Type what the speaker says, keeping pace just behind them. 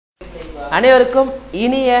அனைவருக்கும்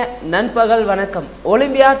இனிய நண்பகல் வணக்கம்.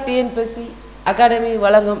 ஒலிம்பியா TNPSC அகாடமி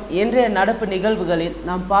வழங்கும் இன்றைய நடப்பு நிகழ்வுகளில்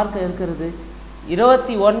நாம் பார்க்க இருக்கிறது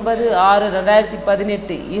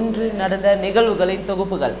 29/6/2018 இன்று நடந்த நிகழ்வுகளின்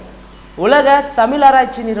தொகுப்புகள். உலக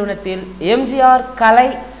தமிழராய்ச்சி நிறுவனத்தில் எம்ஜிஆர் கலை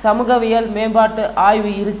சமூகவியல் மேம்பாட்டு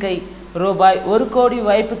ஆய்வு இருக்கை ரூபாய் 1 கோடி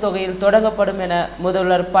வைப்பு தொகையில் தொடங்கப்படும் என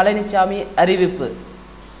முதல்வர் பழனிசாமி அறிவிப்பு.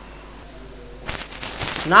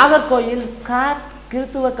 நாகர்கோயில் ஸ்காட்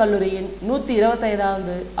கிறித்துவ கல்லூரியின்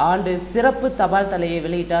 125வது ஆண்டு சிறப்பு தபால் தலையை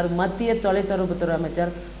வெளியிட்டார் மத்திய தொலைத்தொடர்புத்துறை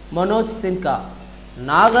அமைச்சர் மனோஜ் சின்ஹா.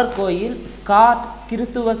 நாகர்கோயில் ஸ்காட்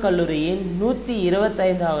கிறித்துவ கல்லூரியின்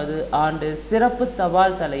 125வது ஆண்டு சிறப்பு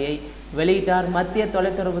தபால் தலையை வெளியிட்டார் மத்திய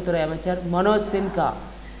தொலைத்தொடர்புத்துறை அமைச்சர் மனோஜ் சின்ஹா.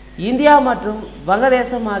 இந்தியா மற்றும்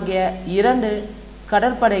வங்கதேசம் ஆகிய 2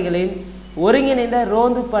 கடற்படைகளின் ஒருங்கிணைந்த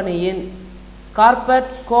ரோந்து பணியின்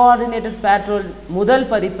கார்பெட் கோஆர்டினேட்டட் பேட்ரோல் முதல்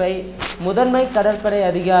பதிப்பை முதன்மை கடற்படை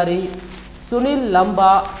அதிகாரி சுனில்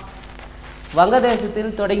லம்பா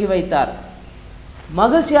வங்கதேசத்தில் தொடங்கி வைத்தார்.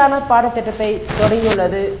 மகிழ்ச்சியான பாடத்திட்டத்தை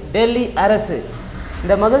தொடங்கியுள்ளது டெல்லி அரசு.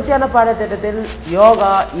 இந்த மகிழ்ச்சியான பாடத்திட்டத்தில்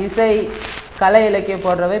யோகா, இசை, கலை இலக்கியம்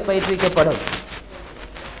போன்றவை பயிற்றுவிக்கப்படும்.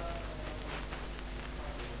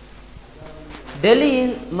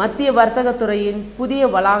 டெல்லியில் மத்திய வர்த்தகத்துறையின் புதிய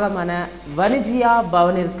வளாகமான வணிஜியா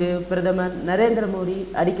பவனிற்கு பிரதமர் நரேந்திர மோடி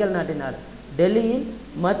அடிக்கல் நாட்டினார். டெல்லியில்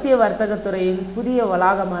மத்திய வர்த்தகத்துறையின் புதிய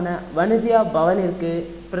வளாகமான வணிஜியா பவனிற்கு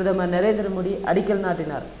பிரதமர் நரேந்திர மோடி அடிக்கல்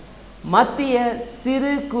நாட்டினார். மத்திய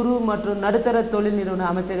சிறு குறு மற்றும் நடுத்தர தொழில் நிறுவன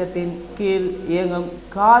அமைச்சகத்தின் கீழ் இயங்கும்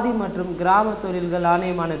காதி மற்றும் கிராம தொழில்கள்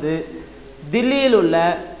ஆணையமானது தில்லியில் உள்ள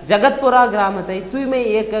ஜகத்புரா கிராமத்தை தூய்மை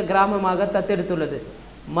இயக்க கிராமமாக தத்தெடுத்துள்ளது.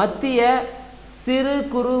 மத்திய சிறு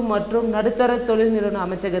குறு மற்றும் நடுத்தர தொழில் நிறுவன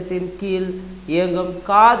அமைச்சகத்தின் கீழ் இயங்கும்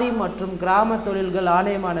காதி மற்றும் கிராம தொழில்கள்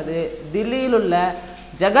ஆணையமானது தில்லியில் உள்ள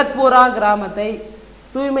ஜகத்புரா கிராமத்தை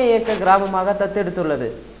தூய்மை இயக்க கிராமமாக தத்தெடுத்துள்ளது.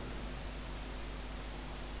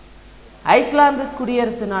 ஐஸ்லாந்து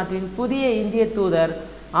குடியரசு நாட்டின் புதிய இந்திய தூதர்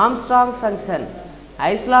ஆம்ஸ்ட்ராங் சங்சன்.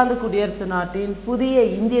 ஐஸ்லாந்து குடியரசு நாட்டின் புதிய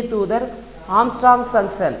இந்திய தூதர் ஆம்ஸ்ட்ராங்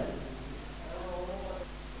சங்சன்.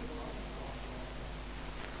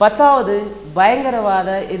 10வது பயங்கரவாத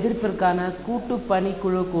எதிர்ப்பிற்கான கூட்டு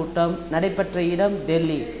பணிக்குழு கூட்டம் நடைபெற்ற இடம்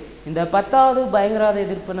டெல்லி. இந்த 10வது பயங்கரவாத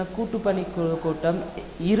எதிர்ப்பான கூட்டு பணிக்குழு கூட்டம்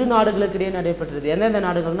 2 நாடுகளுக்கு இடையே நடைபெற்றது. எந்தெந்த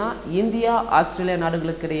நாடுகள்னா இந்தியா, ஆஸ்திரேலியா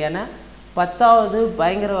நாடுகளுக்கு இடையான 10வது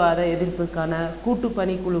பயங்கரவாத எதிர்ப்பிற்கான கூட்டு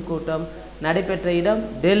பணிக்குழு கூட்டம் நடைபெற்ற இடம்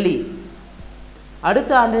டெல்லி.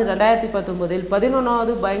 அடுத்த ஆண்டு 2019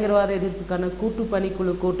 11வது பயங்கரவாத எதிர்ப்புக்கான கூட்டு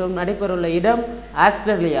பணிக்குழு கூட்டம் நடைபெறவுள்ள இடம்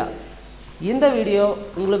ஆஸ்திரேலியா. இந்த வீடியோ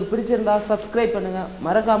உங்களுக்கு பிடிச்சிருந்தா சப்ஸ்கிரைப் பண்ணுங்கள்,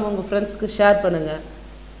 மறக்காமல் உங்கள் ஃப்ரெண்ட்ஸ்க்கு ஷேர் பண்ணுங்கள்.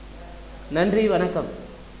 நன்றி, வணக்கம்.